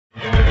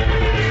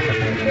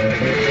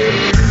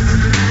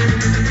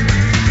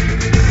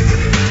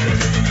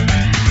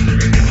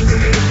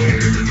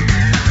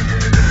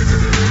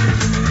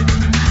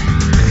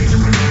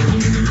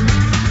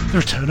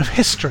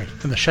history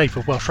in the shape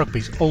of Welsh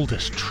Rugby's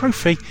oldest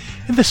trophy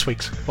in this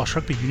week's Welsh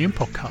Rugby Union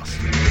podcast.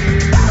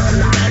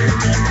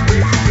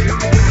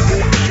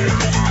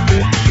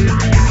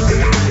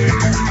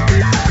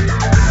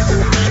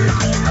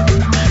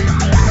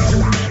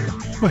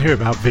 We'll hear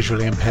about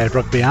visually impaired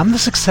rugby and the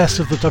success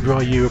of the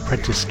WRU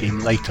apprentice scheme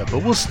later,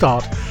 but we'll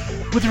start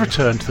with a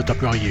return to the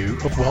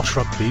WRU of Welsh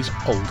Rugby's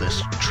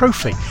oldest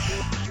trophy.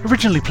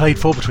 Originally played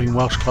for between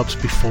Welsh clubs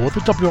before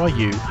the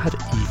WRU had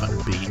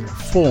even been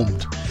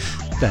formed,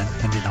 then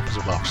ending up as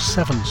a Welsh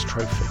Sevens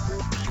trophy.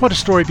 Quite a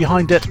story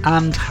behind it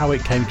and how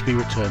it came to be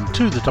returned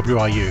to the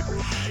WRU.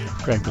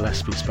 Graham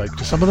Gillespie spoke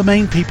to some of the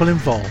main people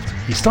involved.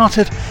 He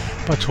started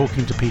by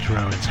talking to Peter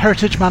Owens,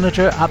 heritage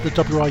manager at the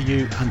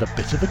WRU and a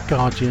bit of a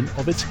guardian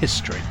of its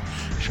history,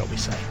 shall we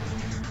say.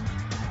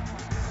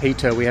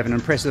 Peter, we have an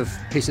impressive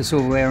piece of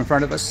silverware in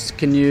front of us.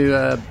 Can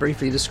you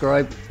briefly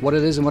describe what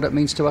it is and what it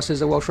means to us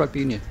as a Welsh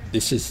Rugby Union?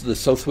 This is the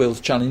South Wales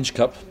Challenge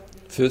Cup,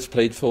 first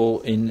played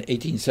for in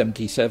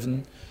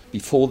 1877,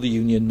 before the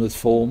Union was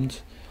formed.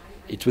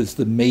 It was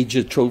the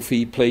major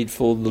trophy played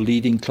for the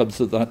leading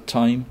clubs at that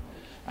time,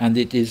 and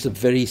it is a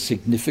very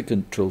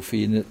significant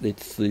trophy in that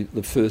it's the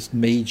first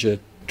major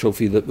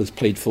trophy that was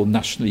played for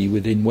nationally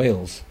within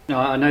Wales. Now,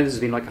 I know this has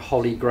been like a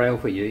holy grail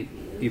for you.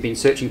 You've been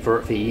searching for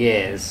it for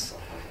years.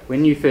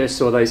 When you first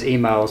saw those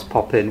emails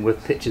pop in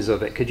with pictures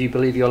of it, could you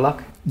believe your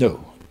luck?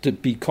 No. To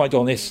be quite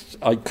honest,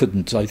 I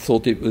couldn't. I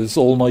thought it was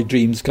all my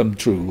dreams come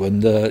true,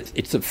 and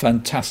it's a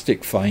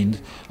fantastic find,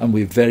 and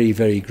we're very,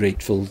 very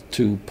grateful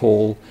to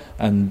Paul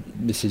and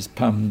Mrs.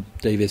 Pam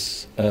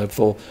Davis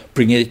for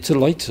bringing it to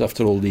light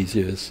after all these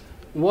years.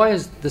 Why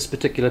has this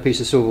particular piece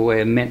of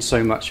silverware meant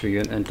so much for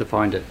you and to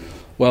find it?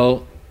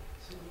 Well,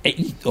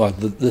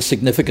 the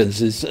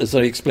significance is, as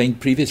I explained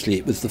previously,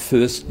 it was the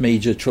first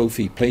major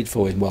trophy played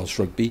for in Welsh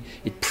Rugby.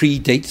 It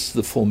predates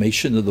the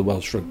formation of the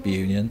Welsh Rugby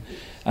Union,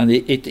 and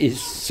it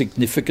is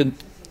significant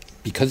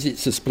because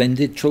it's a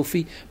splendid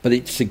trophy, but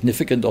it's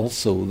significant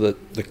also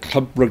that the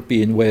club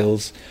rugby in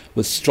Wales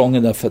was strong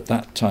enough at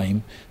that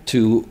time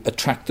to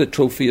attract a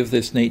trophy of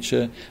this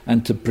nature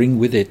and to bring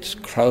with it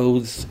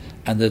crowds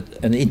and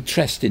an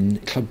interest in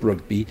club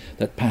rugby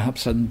that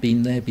perhaps hadn't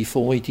been there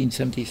before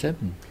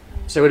 1877.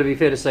 So would it be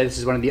fair to say this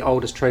is one of the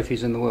oldest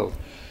trophies in the world?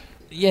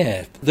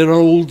 Yeah, there are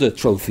older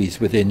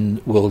trophies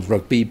within world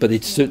rugby, but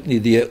it's certainly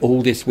the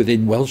oldest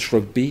within Welsh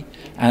rugby,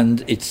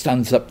 and it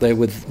stands up there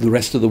with the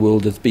rest of the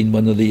world as being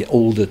one of the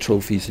older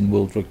trophies in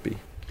world rugby.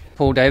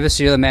 Paul Davis,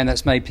 you're the man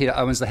that's made Peter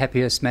Owens the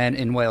happiest man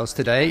in Wales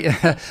today.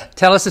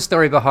 Tell us the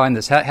story behind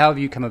this. How have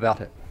you come about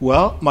it?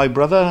 Well, my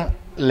brother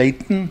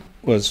Leighton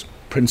was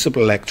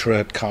principal lecturer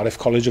at Cardiff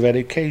College of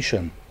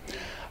Education.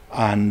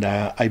 And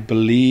I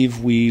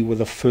believe we were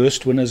the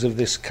first winners of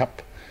this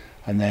cup,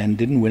 and then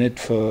didn't win it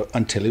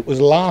until it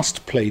was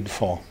last played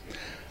for.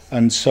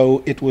 And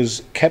so it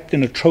was kept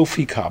in a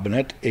trophy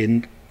cabinet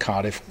in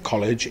Cardiff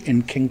College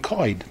in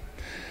Kincoed.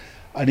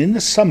 And in the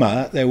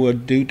summer there were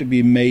due to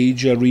be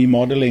major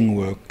remodelling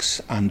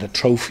works, and the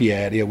trophy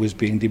area was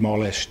being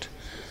demolished.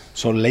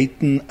 So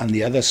Leighton and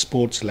the other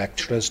sports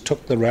lecturers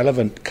took the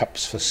relevant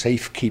cups for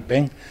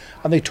safekeeping,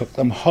 and they took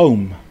them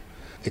home.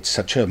 It's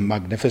such a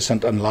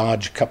magnificent and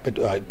large cup,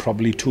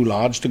 probably too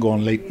large to go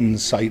on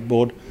Leighton's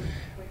sideboard.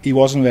 He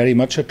wasn't very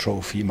much a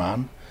trophy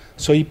man,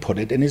 so he put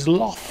it in his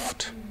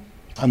loft.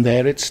 And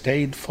there it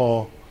stayed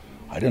for,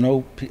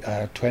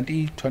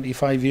 20,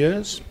 25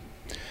 years.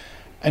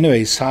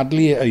 Anyway,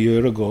 sadly, a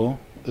year ago,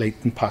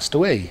 Leighton passed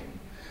away.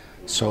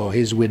 So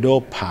his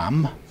widow,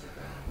 Pam,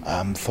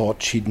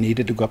 thought she'd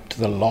needed to go up to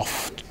the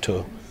loft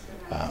to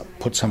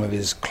put some of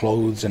his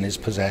clothes and his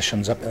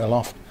possessions up in the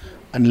loft.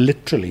 And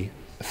literally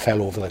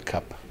fell over the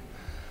cup.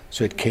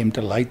 So it came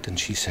to light, and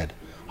she said,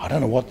 I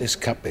don't know what this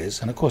cup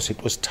is. And of course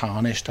it was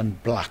tarnished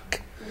and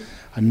black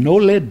and no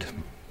lid.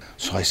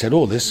 So I said,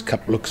 this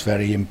cup looks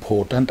very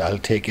important. I'll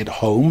take it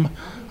home.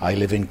 I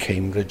live in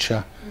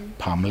Cambridgeshire.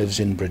 Pam lives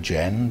in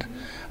Bridgend.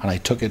 And I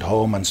took it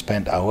home and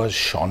spent hours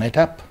shone it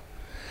up.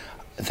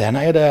 Then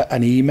I had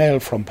an email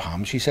from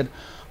Pam. She said,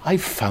 I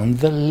found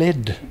the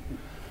lid.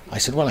 I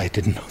said, I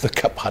didn't know the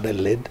cup had a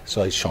lid.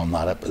 So I shone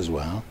that up as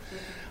well.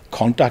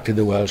 Contacted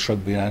the Welsh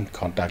Rugby Union,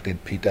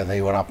 contacted Peter.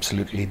 They were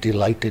absolutely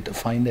delighted to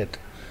find it.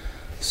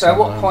 So at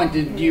what point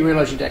did you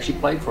realise you'd actually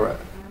played for it?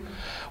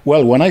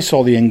 Well, when I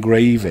saw the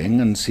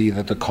engraving and see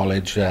that the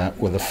college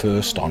were the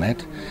first on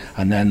it,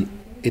 and then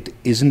it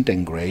isn't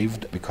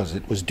engraved because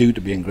it was due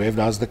to be engraved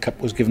as the cup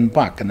was given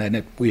back, and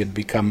then we had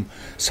become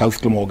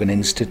South Glamorgan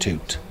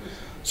Institute.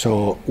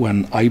 So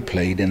when I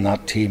played in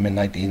that team in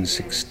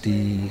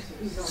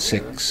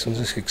 1966, was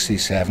it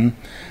 67,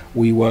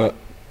 we were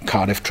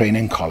Cardiff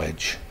Training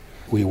College.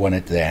 We won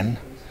it then,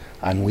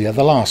 and we are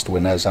the last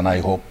winners, and I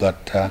hope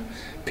that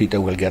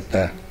Peter will get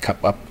the cup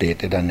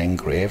updated and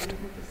engraved.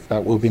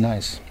 That will be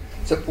nice.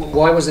 So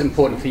why was it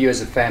important for you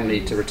as a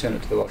family to return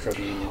it to the Welsh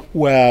Rugby Union?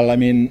 Well,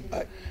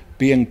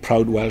 being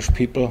proud Welsh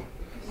people,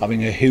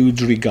 having a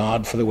huge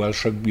regard for the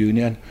Welsh Rugby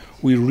Union,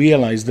 we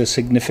realised the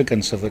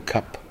significance of the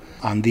cup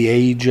and the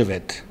age of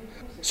it.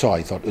 So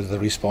I thought it was the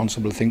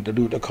responsible thing to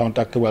do to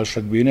contact the Welsh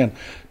Rugby Union,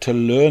 to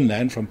learn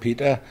then from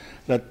Peter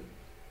that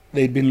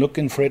they'd been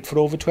looking for it for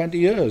over 20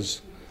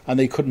 years. And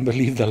they couldn't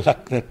believe the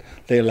luck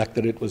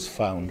that it was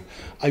found.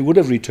 I would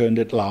have returned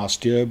it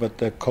last year, but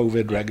the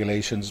COVID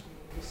regulations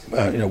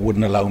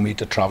wouldn't allow me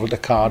to travel to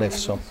Cardiff,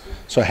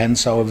 so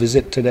hence our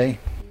visit today.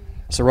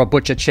 So Rob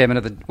Butcher, Chairman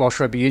of the Welsh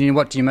Rugby Union,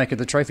 what do you make of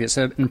the trophy? It's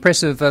an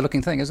impressive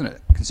looking thing, isn't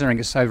it, considering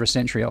it's over a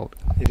century old?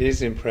 It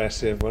is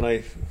impressive. When I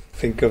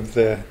think of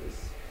the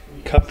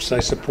cups, I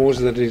suppose,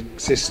 that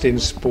exist in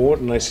sport,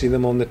 and I see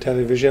them on the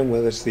television,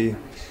 whether it's the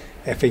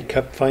FA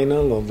Cup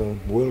final or the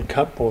World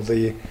Cup or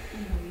the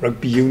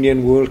Rugby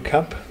Union World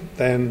Cup,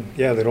 then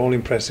yeah, they're all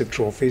impressive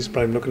trophies,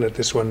 but I'm looking at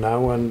this one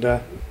now and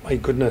my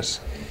goodness,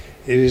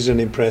 it is an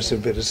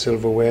impressive bit of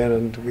silverware,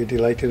 and we're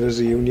delighted as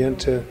a union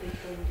to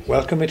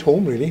welcome it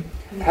home, really.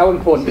 How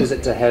important is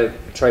it to have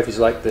trophies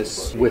like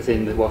this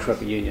within the Welsh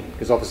Rugby Union?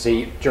 Because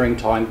obviously during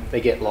time they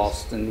get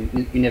lost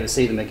and you never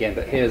see them again,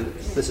 but here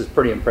this is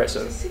pretty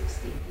impressive.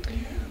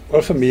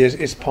 Well, for me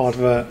it's part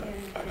of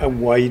a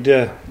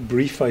wider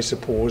brief, I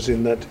suppose,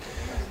 in that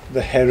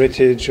the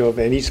heritage of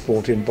any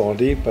sporting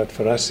body, but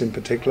for us in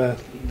particular,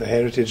 the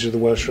heritage of the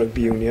Welsh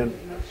Rugby Union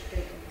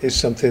is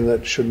something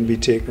that shouldn't be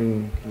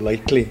taken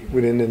lightly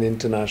within an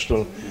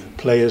international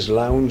players'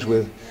 lounge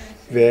with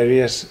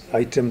various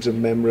items of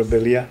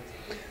memorabilia.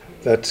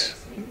 That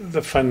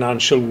the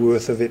financial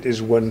worth of it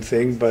is one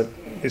thing, but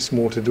it's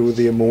more to do with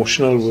the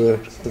emotional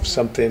worth of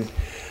something.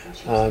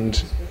 And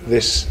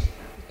this,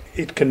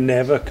 it can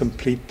never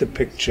complete the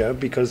picture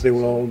because there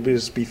will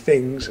always be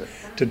things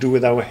to do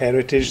with our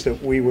heritage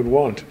that we would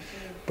want.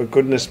 But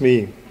goodness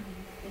me,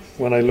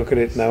 when I look at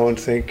it now and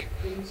think,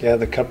 yeah,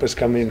 the cup is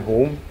coming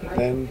home,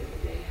 then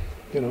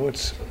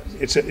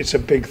it's a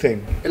big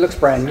thing. It looks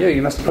brand new.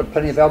 You must have put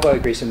plenty of elbow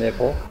grease in there,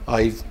 Paul.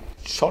 I've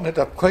shone it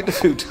up quite a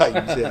few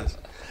times, yes.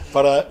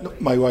 But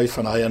my wife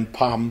and I, and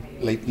Pam,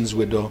 Leighton's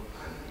widow,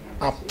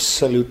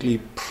 absolutely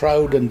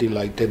proud and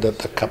delighted that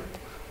the cup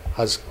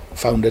has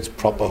found its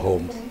proper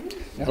home.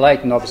 Now,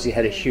 Leighton obviously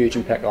had a huge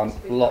impact on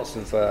lots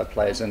of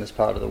players in this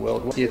part of the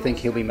world. What do you think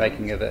he'll be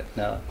making of it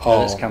now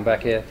that it's come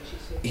back here?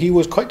 He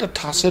was quite a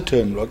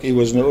taciturn look. He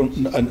was,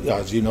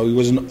 as you know, he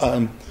was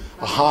a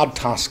hard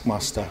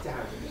taskmaster.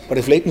 But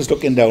if Leighton's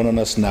looking down on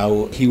us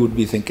now, he would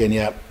be thinking,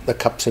 yeah, the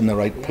cup's in the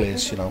right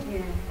place,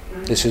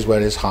 This is where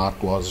his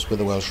heart was with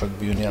the Welsh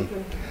Rugby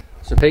Union.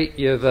 So Pete,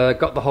 you've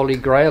got the Holy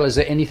Grail. Is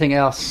there anything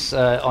else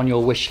on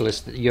your wish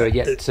list that you're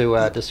yet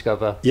to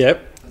discover?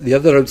 Yep. The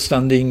other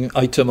outstanding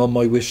item on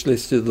my wish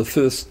list is the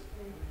first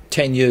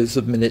 10 years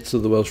of minutes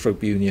of the Welsh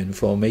Rugby Union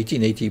from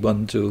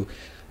 1881 to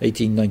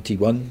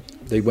 1891.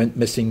 They went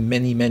missing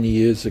many, many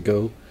years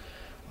ago.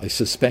 I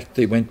suspect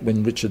they went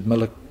when Richard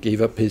Mullock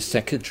gave up his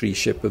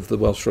secretaryship of the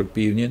Welsh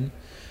Rugby Union.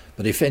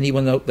 But if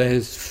anyone out there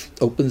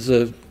opens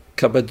a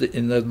cupboard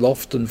in the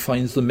loft and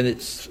finds the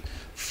minutes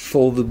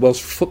for the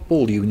Welsh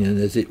Football Union,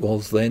 as it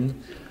was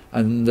then,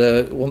 and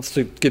wants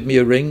to give me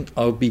a ring,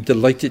 I'll be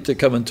delighted to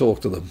come and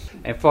talk to them.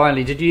 And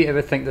finally, did you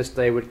ever think this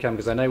day would come?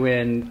 Because I know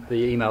when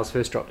the emails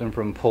first dropped in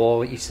from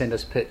Paul, he sent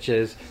us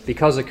pictures.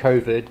 Because of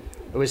COVID,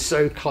 it was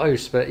so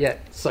close, but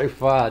yet so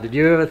far. Did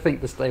you ever think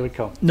this day would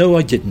come? No,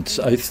 I didn't.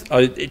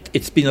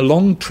 It's been a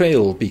long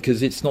trail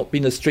because it's not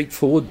been a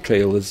straightforward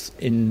trail as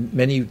in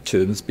many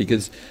terms,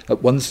 because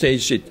at one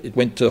stage it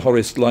went to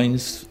Horace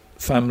Lyne's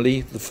family,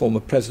 the former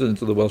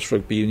president of the Welsh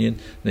Rugby Union,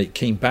 and it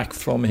came back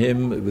from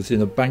him. It was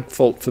in a bank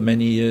vault for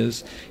many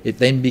years. It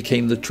then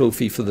became the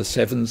trophy for the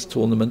Sevens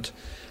tournament,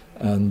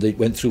 and it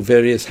went through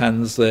various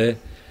hands there.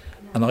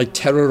 And I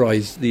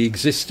terrorised the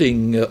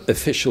existing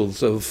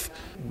officials of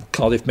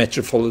Cardiff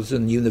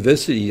Metropolitan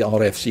University,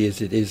 RFC as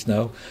it is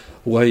now,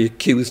 who are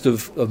accused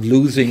of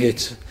losing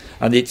it.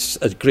 And it's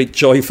a great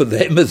joy for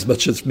them as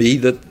much as me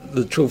that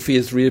the trophy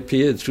has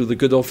reappeared through the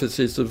good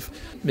offices of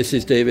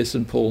Mrs. Davis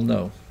and Paul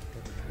Now.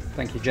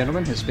 Thank you,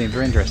 gentlemen. It's been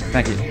very interesting.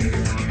 Thank you.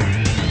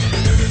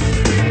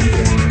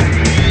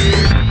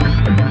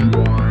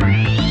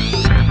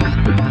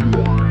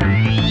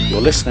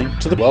 You're listening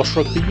to the Welsh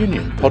Rugby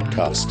Union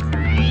podcast.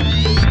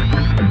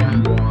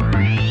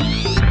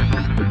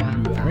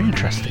 Very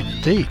interesting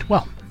indeed.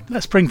 Well,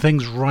 let's bring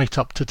things right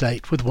up to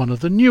date with one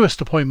of the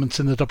newest appointments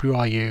in the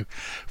WRU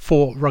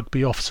for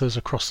rugby officers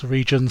across the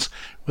regions,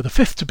 with a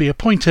fifth to be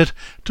appointed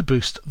to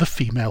boost the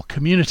female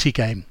community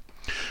game.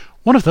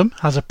 One of them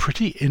has a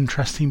pretty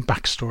interesting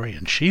backstory,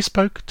 and she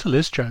spoke to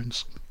Liz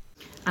Jones.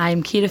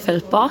 I'm Ciara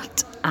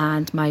Philpott,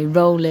 and my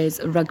role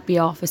is Rugby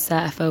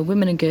Officer for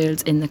Women and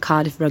Girls in the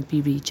Cardiff Rugby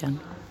region.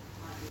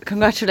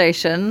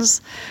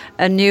 Congratulations,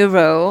 a new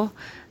role.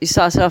 You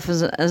started off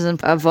as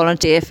a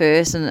volunteer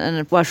first and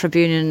a Welsh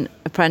Rugby Union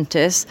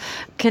apprentice.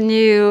 Can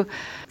you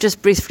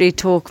just briefly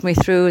talk me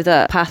through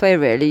the pathway,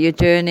 really, your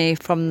journey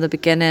from the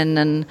beginning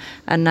and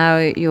now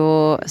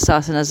you're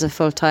starting as a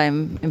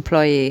full-time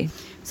employee?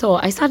 So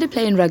I started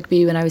playing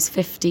rugby when I was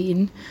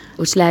 15,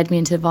 which led me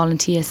into the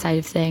volunteer side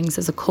of things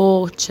as a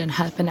coach and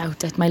helping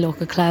out at my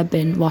local club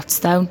in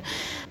Watstown.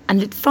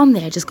 And from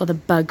there I just got the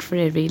bug for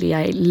it, really.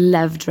 I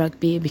loved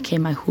rugby, it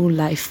became my whole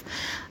life.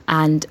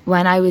 And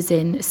when I was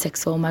in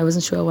sixth form, I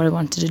wasn't sure what I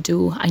wanted to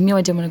do. I knew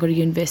I didn't want to go to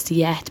university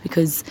yet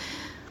because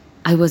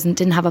I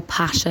didn't have a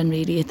passion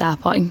really at that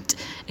point,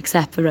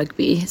 except for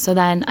rugby. So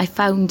then I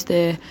found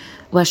the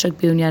Welsh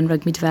Rugby Union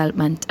Rugby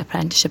Development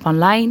Apprenticeship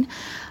online.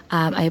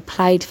 I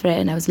applied for it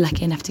and I was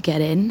lucky enough to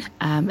get in,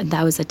 and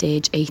that was at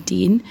age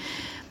 18.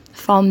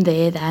 From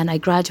there then, I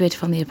graduated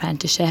from the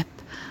apprenticeship.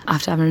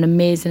 After having an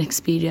amazing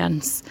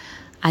experience,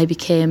 I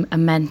became a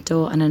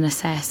mentor and an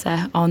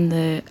assessor on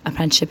the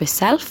apprenticeship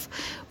itself,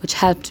 which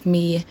helped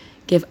me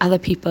give other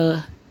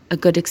people a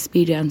good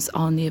experience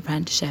on the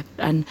apprenticeship,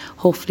 and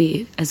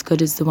hopefully as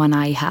good as the one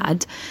I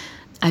had.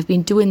 I've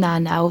been doing that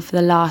now for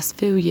the last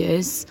few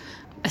years.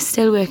 I'm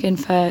still working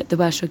for the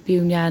Welsh Rugby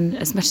Union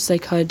as much as I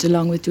could,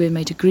 along with doing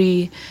my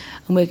degree.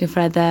 I'm working for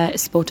other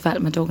sport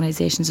development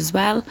organisations as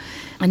well.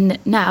 And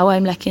now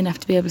I'm lucky enough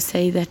to be able to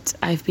say that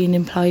I've been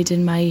employed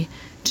in my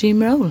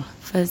dream role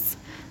as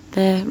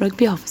the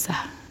rugby officer.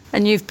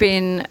 And you've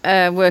been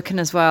working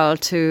as well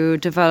to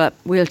develop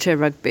wheelchair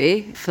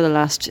rugby for the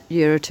last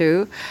year or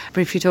two.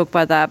 Briefly talk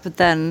about that, but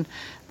then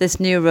this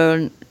new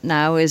role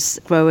now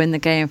is growing the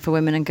game for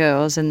women and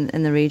girls in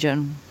the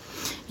region.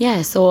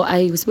 Yeah, so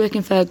I was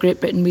working for Great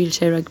Britain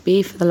Wheelchair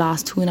Rugby for the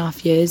last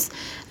 2.5 years.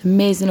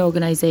 Amazing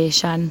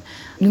organisation.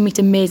 You meet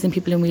amazing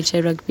people in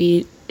wheelchair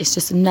rugby. It's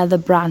just another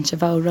branch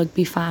of our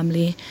rugby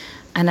family.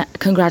 And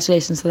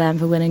congratulations to them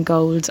for winning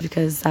gold,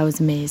 because that was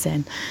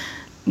amazing.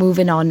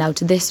 Moving on now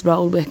to this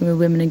role, working with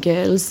women and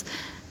girls,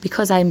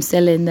 because I'm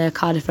still in the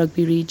Cardiff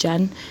Rugby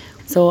region.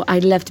 So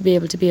I'd love to be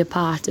able to be a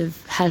part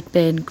of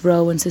helping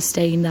grow and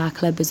sustain that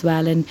club as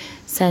well, and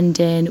send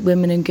in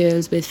women and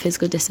girls with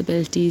physical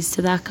disabilities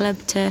to that club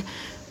to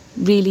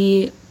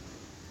really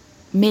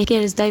make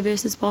it as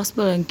diverse as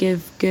possible and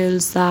give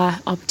girls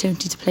that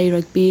opportunity to play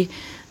rugby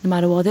no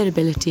matter what their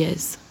ability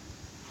is.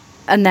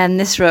 And then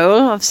this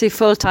role, obviously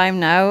full-time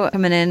now,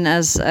 coming in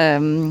as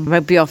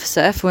rugby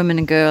officer for women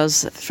and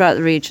girls throughout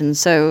the region.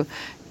 So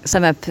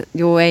sum up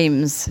your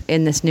aims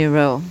in this new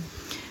role.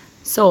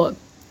 So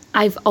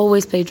I've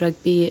always played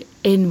rugby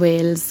in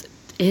Wales.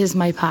 It is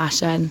my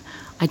passion.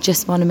 I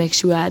just want to make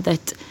sure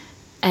that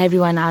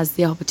everyone has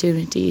the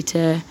opportunity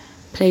to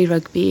play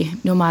rugby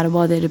no matter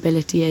what their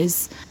ability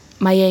is.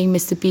 My aim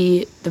is to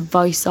be the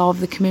voice of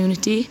the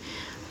community.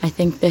 I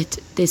think that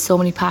there's so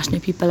many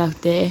passionate people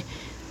out there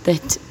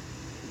that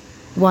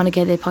want to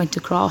get their point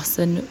across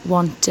and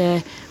want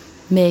to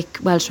make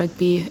Welsh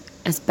rugby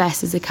as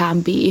best as it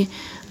can be,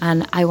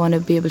 and I want to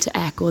be able to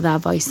echo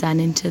that voice then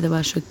into the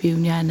Welsh Rugby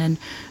Union and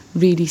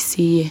really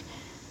see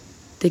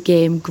the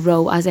game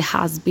grow as it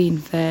has been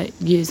for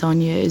years on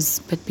years,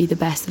 but be the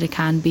best that it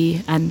can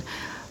be. And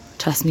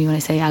trust me when I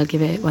say I'll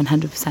give it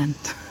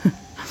 100%.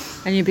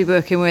 And you'll be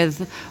working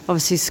with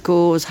obviously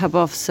schools, hub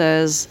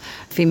officers,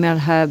 female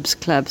hubs,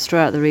 clubs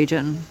throughout the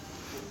region.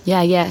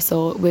 Yeah,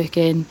 so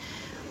working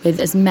with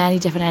as many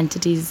different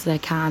entities as I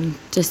can,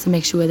 just to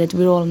make sure that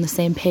we're all on the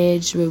same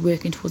page, we're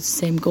working towards the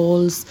same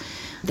goals.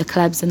 The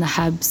clubs and the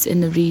hubs in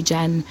the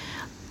region,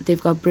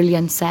 they've got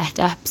brilliant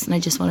setups, and I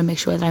just want to make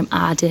sure that I'm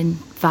adding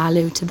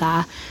value to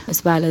that,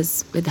 as well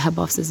as with the hub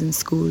officers in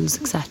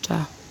schools,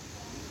 etc.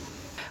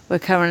 We're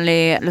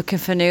currently looking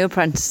for new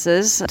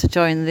apprentices to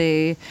join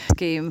the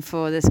scheme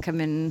for this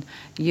coming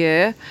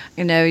year.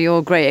 You know, you're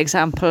a great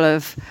example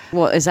of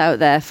what is out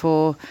there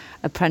for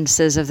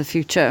apprentices of the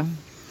future.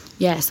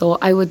 Yeah, so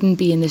I wouldn't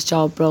be in this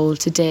job role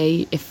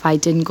today if I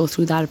didn't go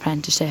through that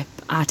apprenticeship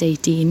at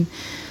 18.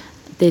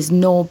 There's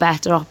no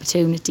better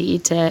opportunity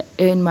to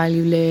earn while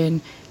you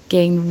learn,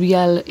 gain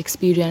real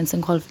experience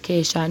and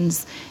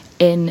qualifications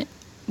in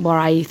what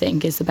I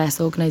think is the best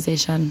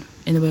organisation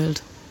in the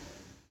world.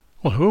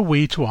 Well, who are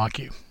we to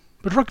argue?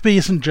 But rugby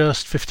isn't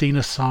just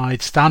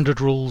 15-a-side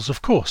standard rules,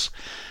 of course.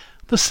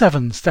 There's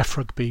sevens, deaf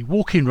rugby,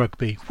 walking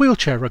rugby,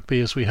 wheelchair rugby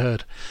as we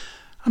heard,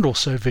 and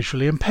also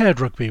visually impaired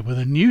rugby, with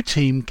a new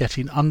team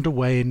getting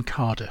underway in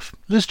Cardiff.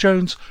 Liz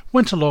Jones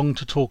went along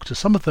to talk to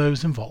some of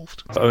those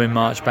involved. Owen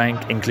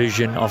Marchbank,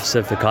 Inclusion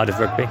Officer for Cardiff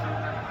Rugby.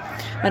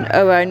 And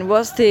Owen,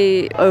 what's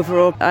the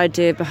overall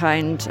idea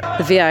behind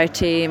the VI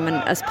team and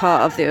as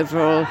part of the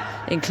overall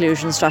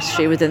inclusion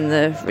strategy within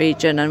the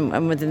region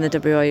and within the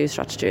WRU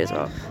strategy as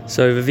well?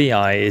 So the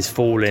VI is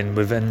falling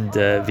within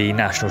the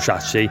national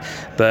strategy,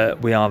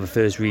 but we are the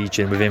first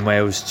region within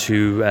Wales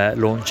to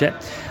launch it.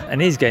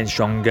 And it is getting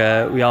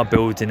stronger. We are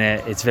building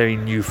it. It's a very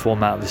new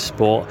format of the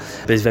sport,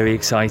 but it's very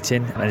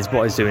exciting. And it's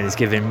what it's doing is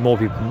giving more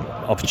people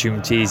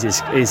opportunities.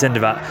 It's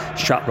under that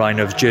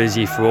strapline of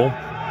Jersey for All.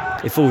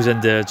 It falls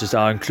under just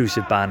our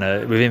inclusive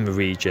banner within the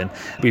region.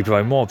 We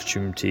provide more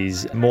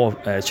opportunities, more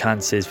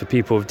chances for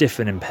people with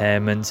different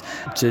impairments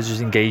to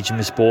just engage in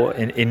the sport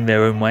in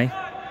their own way.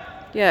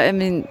 Yeah, I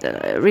mean,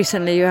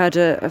 recently you had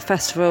a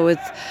festival with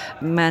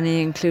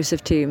many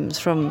inclusive teams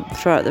from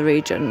throughout the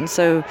region,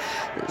 so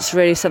it's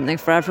really something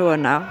for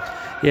everyone now.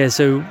 Yeah,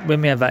 so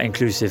when we had that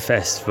inclusive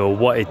festival,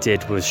 what it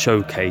did was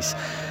showcase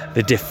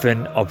the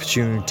different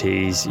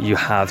opportunities you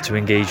have to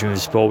engage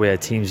with sport. We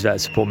had teams that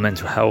support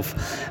mental health,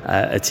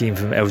 a team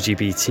from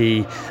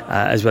LGBT,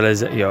 as well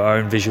as our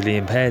own visually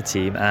impaired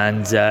team,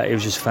 and it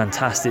was just a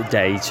fantastic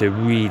day to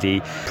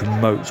really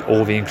promote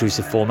all the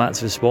inclusive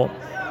formats of sport.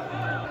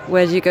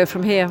 Where do you go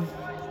from here?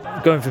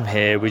 Going from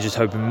here, we're just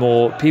hoping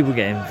more people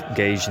get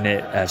engaged in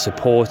it,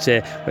 support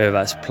it, whether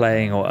that's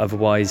playing or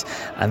otherwise,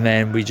 and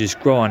then we just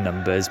grow our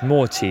numbers,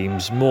 more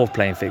teams, more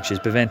playing fixtures.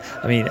 But then,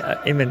 I mean,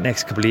 in the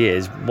next couple of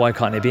years, why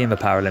can't it be in the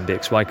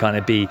Paralympics? Why can't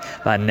it be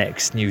that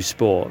next new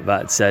sport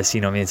that's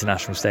seen on the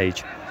international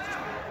stage?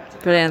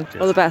 Brilliant.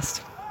 All the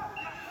best.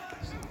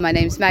 My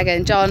name's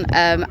Megan John,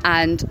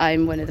 and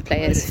I'm one of the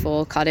players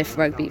for Cardiff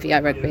Rugby,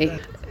 VI Rugby.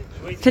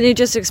 Can you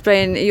just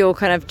explain your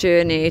kind of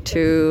journey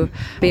to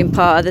being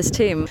part of this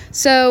team?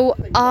 So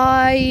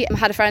I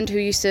had a friend who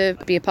used to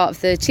be a part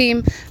of the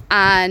team,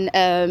 and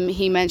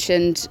he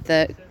mentioned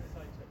that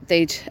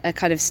they'd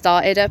kind of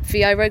started up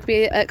VI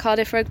Rugby at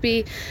Cardiff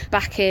Rugby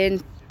back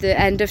in the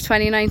end of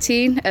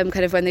 2019, kind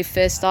of when they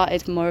first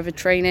started more of a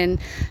training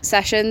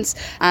sessions,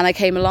 and I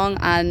came along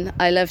and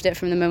I loved it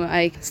from the moment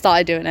I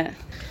started doing it.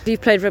 Have you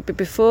played rugby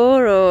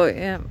before, or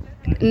yeah?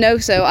 No,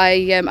 so I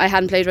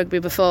hadn't played rugby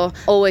before.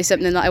 Always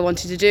something that I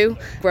wanted to do.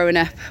 Growing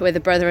up with a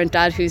brother and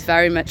dad who's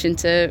very much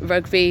into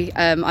rugby,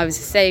 I was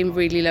the same,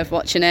 really loved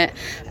watching it,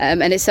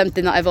 and it's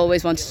something that I've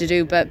always wanted to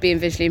do, but being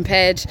visually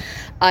impaired,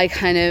 I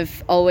kind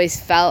of always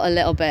felt a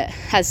little bit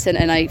hesitant,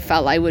 and I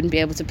felt I wouldn't be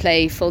able to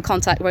play full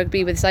contact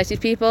rugby with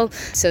sighted people,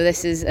 so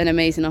this is an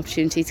amazing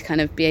opportunity to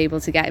kind of be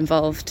able to get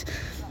involved.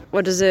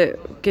 What does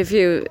it give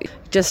you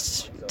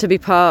just to be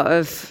part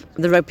of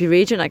the rugby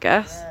region, I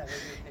guess?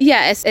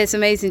 Yeah, it's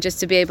amazing just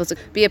to be able to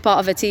be a part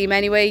of a team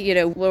anyway. You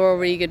know, we're all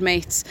really good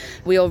mates.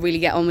 We all really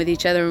get on with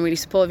each other and really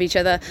support each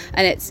other.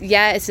 And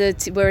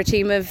we're a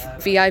team of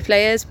VI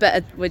players,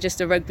 but we're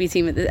just a rugby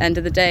team at the end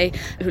of the day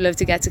who love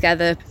to get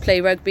together, play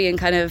rugby, and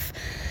kind of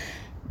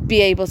be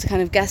able to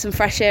kind of get some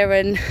fresh air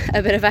and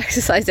a bit of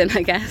exercise in,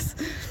 I guess.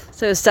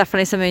 So it's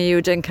definitely something you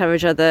would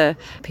encourage other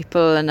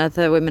people and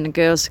other women and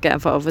girls to get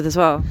involved with as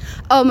well?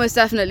 Oh, most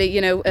definitely.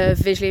 You know,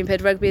 visually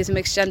impaired rugby is a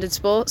mixed gendered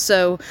sport,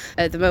 so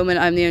at the moment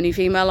I'm the only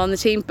female on the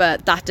team,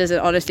 but that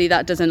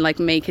doesn't like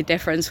make a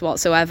difference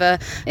whatsoever.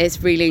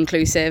 It's really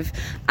inclusive,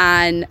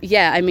 and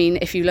yeah, I mean,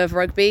 if you love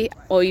rugby,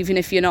 or even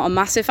if you're not a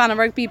massive fan of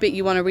rugby but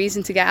you want a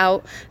reason to get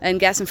out and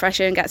get some fresh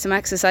air and get some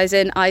exercise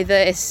in, either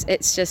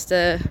it's just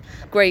a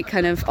great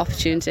kind of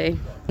opportunity.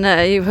 Now,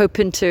 are you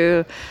hoping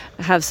to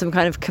have some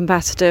kind of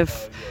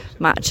competitive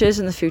matches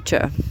in the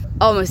future?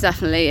 Almost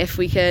definitely. If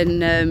we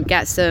can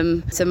get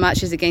some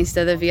matches against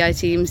other VI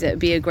teams, it would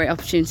be a great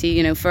opportunity,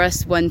 you know, for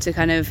us, one, to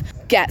kind of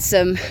get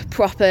some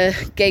proper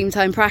game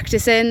time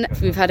practice in.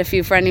 We've had a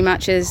few friendly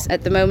matches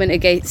at the moment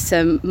against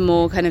some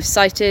more kind of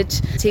sighted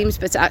teams,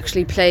 but to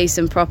actually play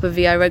some proper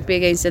VI rugby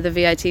against other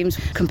VI teams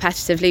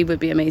competitively would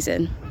be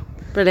amazing.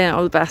 Brilliant,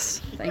 all the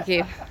best. Thank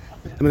you.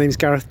 My name is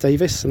Gareth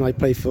Davis and I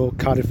play for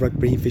Cardiff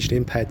Rugby visually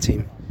impaired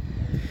team.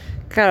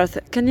 Gareth,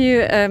 can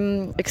you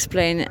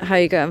explain how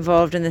you got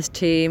involved in this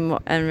team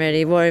and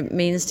really what it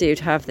means to you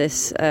to have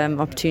this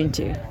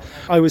opportunity?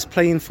 I was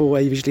playing for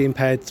a visually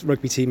impaired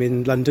rugby team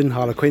in London,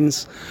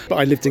 Harlequins, but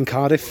I lived in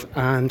Cardiff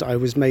and I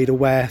was made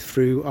aware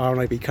through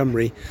RNIB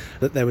Cymru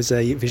that there was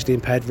a visually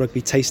impaired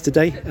rugby taster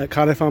day at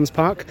Cardiff Arms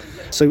Park.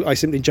 So I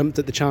simply jumped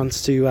at the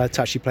chance to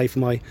actually play for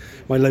my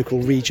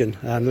local region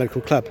and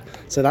local club.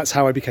 So that's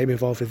how I became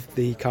involved with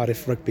the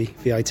Cardiff Rugby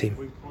VI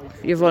team.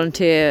 You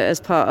volunteer as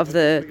part of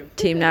the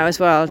team now as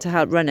well to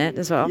help run it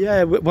as well?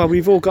 Yeah, well,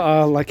 we've all got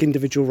our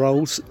individual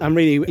roles, and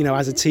really, you know,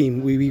 as a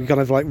team, we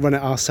kind of run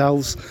it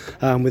ourselves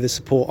with the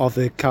support of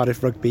the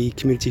Cardiff Rugby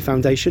Community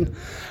Foundation.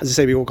 As I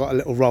say, we all got our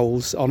little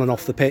roles on and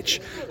off the pitch,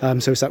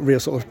 so it's that real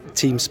sort of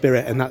team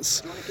spirit, and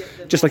that's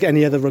just like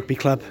any other rugby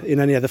club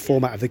in any other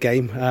format of the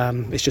game.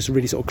 It's just a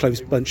really sort of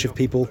close bunch of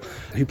people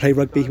who play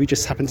rugby. We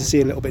just happen to see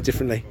it a little bit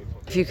differently.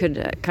 If you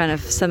could kind of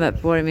sum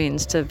up what it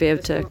means to be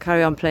able to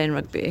carry on playing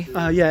rugby.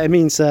 Yeah, it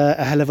means a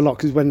hell of a lot,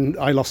 because when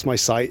I lost my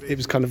sight, it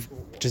was kind of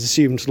just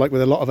assumed, like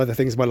with a lot of other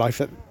things in my life,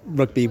 that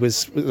rugby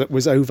was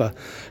over.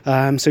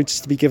 So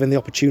just to be given the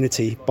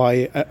opportunity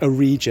by a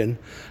region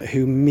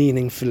who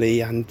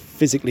meaningfully and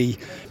physically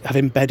have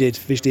embedded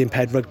visually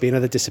impaired rugby and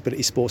other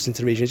disability sports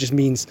into the region, it just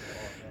means,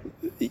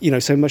 you know,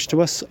 so much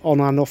to us on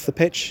and off the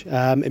pitch.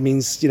 It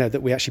means, you know,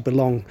 that we actually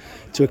belong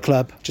to a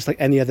club just like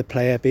any other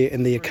player, be it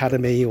in the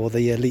academy or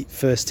the elite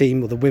first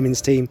team or the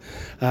women's team.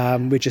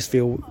 We just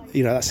feel,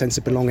 you know, that sense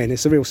of belonging.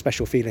 It's a real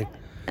special feeling.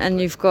 And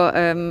you've got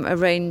a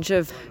range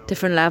of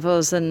different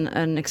levels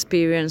and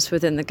experience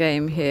within the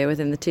game here,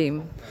 within the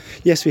team.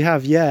 Yes, we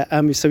have, yeah.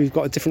 So we've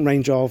got a different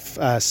range of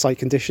sight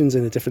conditions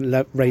and a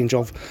different range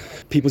of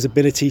people's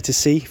ability to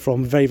see,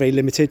 from very, very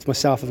limited.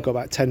 Myself, I've got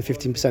about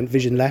 10-15%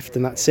 vision left,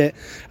 and that's it.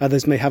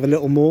 Others may have a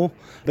little more,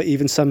 but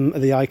even some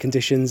of the eye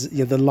conditions,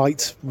 the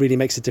light really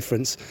makes a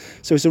difference.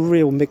 So it's a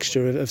real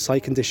mixture of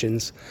sight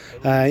conditions.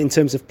 In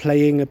terms of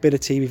playing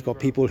ability, we've got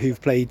people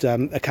who've played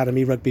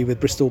academy rugby with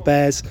Bristol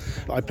Bears.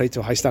 I played to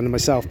a high standard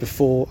myself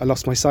before I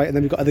lost my sight, and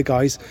then we've got other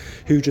guys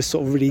who just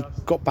sort of really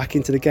got back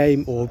into the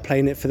game or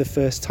playing it for the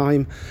first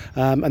time,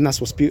 and that's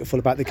what's beautiful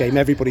about the game.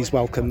 Everybody's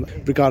welcome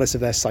regardless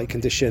of their sight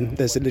condition.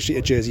 There's literally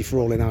a jersey for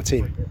all in our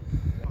team.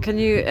 Can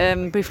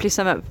you briefly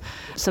sum up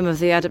some of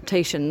the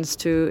adaptations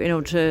in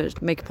order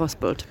to make it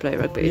possible to play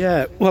rugby?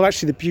 Yeah, well,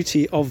 actually, the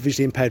beauty of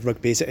visually impaired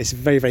rugby is it's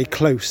very, very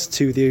close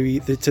to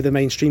the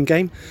mainstream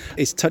game.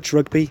 It's touch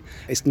rugby.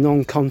 It's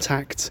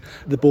non-contact.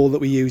 The ball that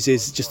we use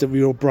is just a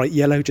real bright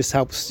yellow. Just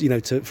helps,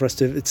 for us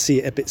to see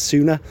it a bit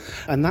sooner.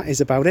 And that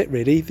is about it,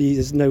 really.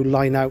 There's no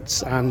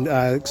line-outs, and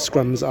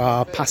scrums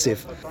are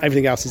passive.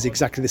 Everything else is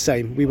exactly the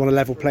same. We want a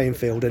level playing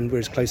field, and we're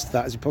as close to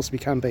that as we possibly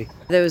can be.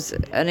 There was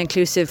an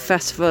inclusive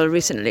festival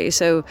recently,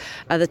 so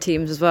other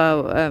teams as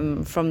well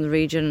from the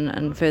region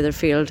and further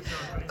afield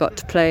got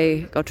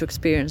to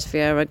experience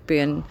VR rugby.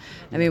 And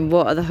I mean,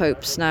 what are the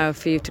hopes now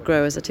for you to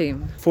grow as a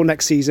team? For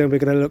next season, we're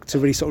going to look to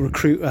really sort of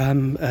recruit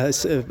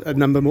a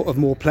number of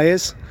more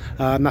players.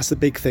 That's the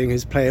big thing,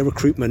 is player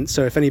recruitment.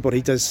 So if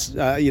anybody does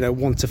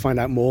want to find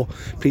out more,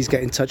 please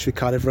get in touch with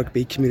Cardiff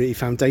Rugby Community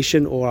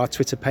Foundation or our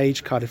Twitter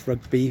page, Cardiff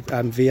Rugby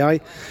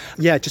VI.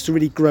 Yeah, just to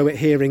really grow it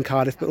here in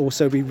Cardiff, but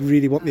also we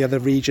really want the other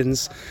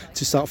regions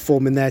to start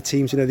forming their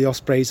teams. The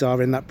Ospreys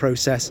are in that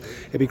process.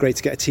 It'd be great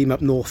to get a team up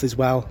north as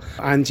well.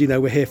 And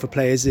we're here for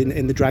players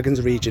in the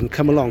Dragons region.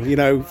 Come along,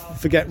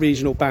 forget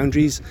regional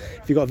boundaries.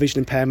 If you've got a vision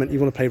impairment, you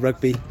want to play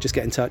rugby, just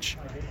get in touch.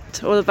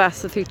 All the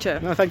best for the future.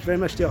 No, thank you very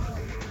much, Diolch.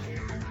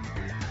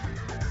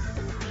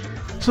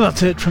 So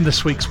that's it from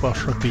this week's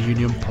Welsh Rugby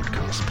Union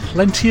podcast.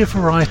 Plenty of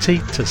variety,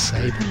 to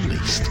say the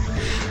least.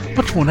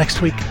 Much more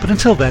next week, but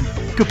until then,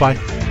 goodbye.